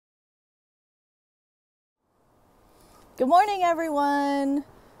Good morning, everyone.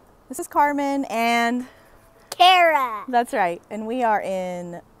 This is Carmen and Kara. that's right. And we are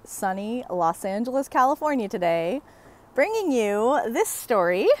in sunny Los Angeles, California today, bringing you this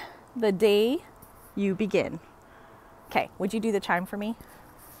story, The Day You Begin. Okay, would you do the chime for me?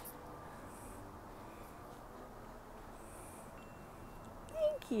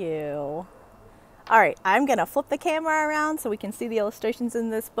 Thank you. All right, I'm gonna flip the camera around so we can see the illustrations in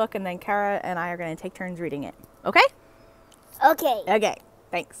this book, and then Kara and I are gonna take turns reading it. Okay? Okay. Okay,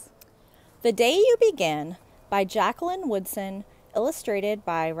 thanks. The Day You Begin by Jacqueline Woodson, illustrated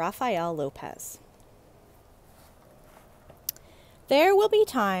by Rafael Lopez. There will be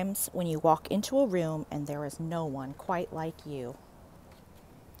times when you walk into a room and there is no one quite like you.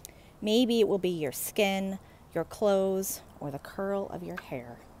 Maybe it will be your skin, your clothes, or the curl of your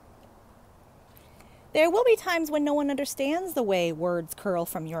hair. There will be times when no one understands the way words curl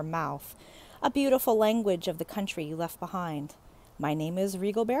from your mouth, a beautiful language of the country you left behind. My name is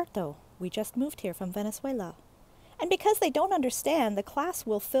Rigoberto. We just moved here from Venezuela. And because they don't understand, the class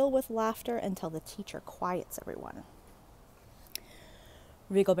will fill with laughter until the teacher quiets everyone.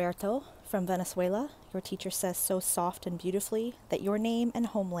 Rigoberto, from Venezuela, your teacher says so soft and beautifully that your name and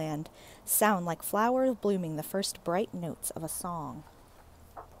homeland sound like flowers blooming the first bright notes of a song.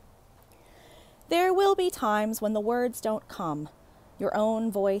 There will be times when the words don't come. Your own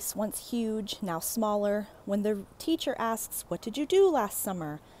voice, once huge, now smaller, when the teacher asks, "What did you do last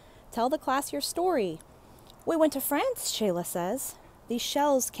summer?" Tell the class your story. "We went to France," Shayla says. "These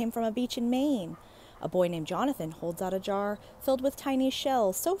shells came from a beach in Maine." A boy named Jonathan holds out a jar filled with tiny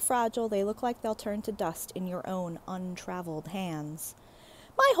shells, so fragile they look like they'll turn to dust in your own untraveled hands.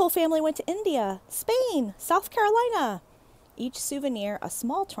 "My whole family went to India, Spain, South Carolina." Each souvenir a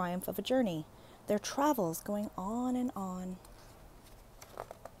small triumph of a journey. Their travels going on and on.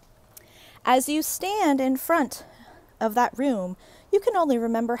 As you stand in front of that room, you can only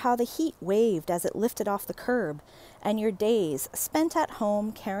remember how the heat waved as it lifted off the curb, and your days spent at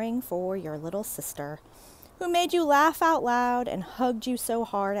home caring for your little sister, who made you laugh out loud and hugged you so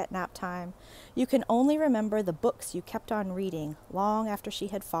hard at nap time. You can only remember the books you kept on reading long after she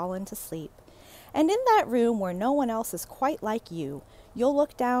had fallen to sleep. And in that room where no one else is quite like you, you'll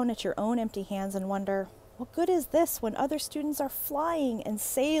look down at your own empty hands and wonder, what good is this when other students are flying and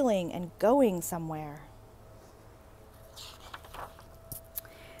sailing and going somewhere?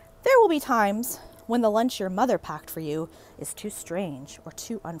 There will be times when the lunch your mother packed for you is too strange or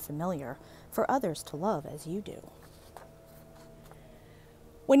too unfamiliar for others to love as you do.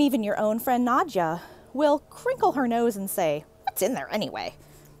 When even your own friend Nadia will crinkle her nose and say, "What's in there anyway?"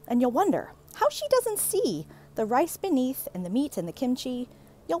 And you'll wonder how she doesn't see the rice beneath and the meat and the kimchi.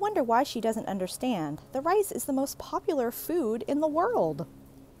 You'll wonder why she doesn't understand. The rice is the most popular food in the world.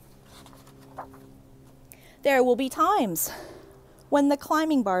 There will be times when the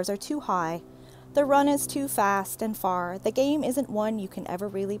climbing bars are too high, the run is too fast and far, the game isn't one you can ever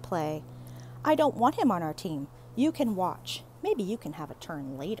really play. I don't want him on our team. You can watch. Maybe you can have a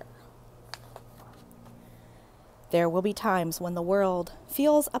turn later. There will be times when the world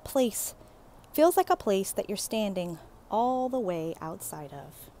feels like a place that you're standing all the way outside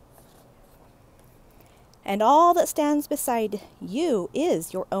of. And all that stands beside you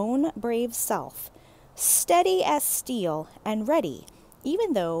is your own brave self, steady as steel and ready,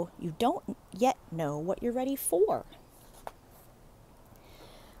 even though you don't yet know what you're ready for.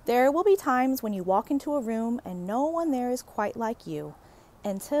 There will be times when you walk into a room and no one there is quite like you,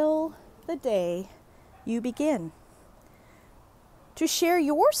 until the day you begin to share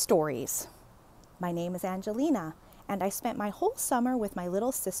your stories. My name is Angelina, and I spent my whole summer with my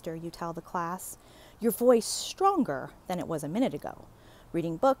little sister, you tell the class, your voice stronger than it was a minute ago,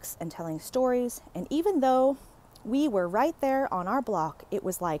 reading books and telling stories, and even though we were right there on our block, it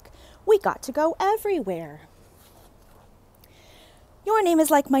was like we got to go everywhere. Your name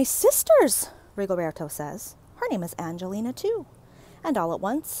is like my sister's, Rigoberto says. Her name is Angelina too. And all at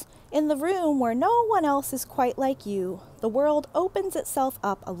once, in the room where no one else is quite like you, the world opens itself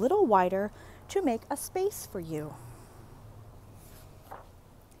up a little wider to make a space for you.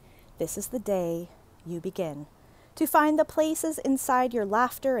 This is the day you begin to find the places inside your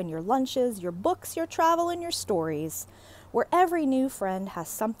laughter and your lunches, your books, your travel, and your stories, where every new friend has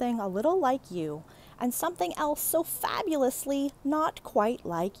something a little like you and something else so fabulously not quite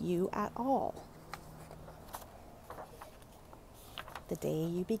like you at all. The day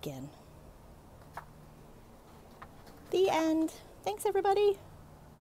you begin. The end. Thanks, everybody.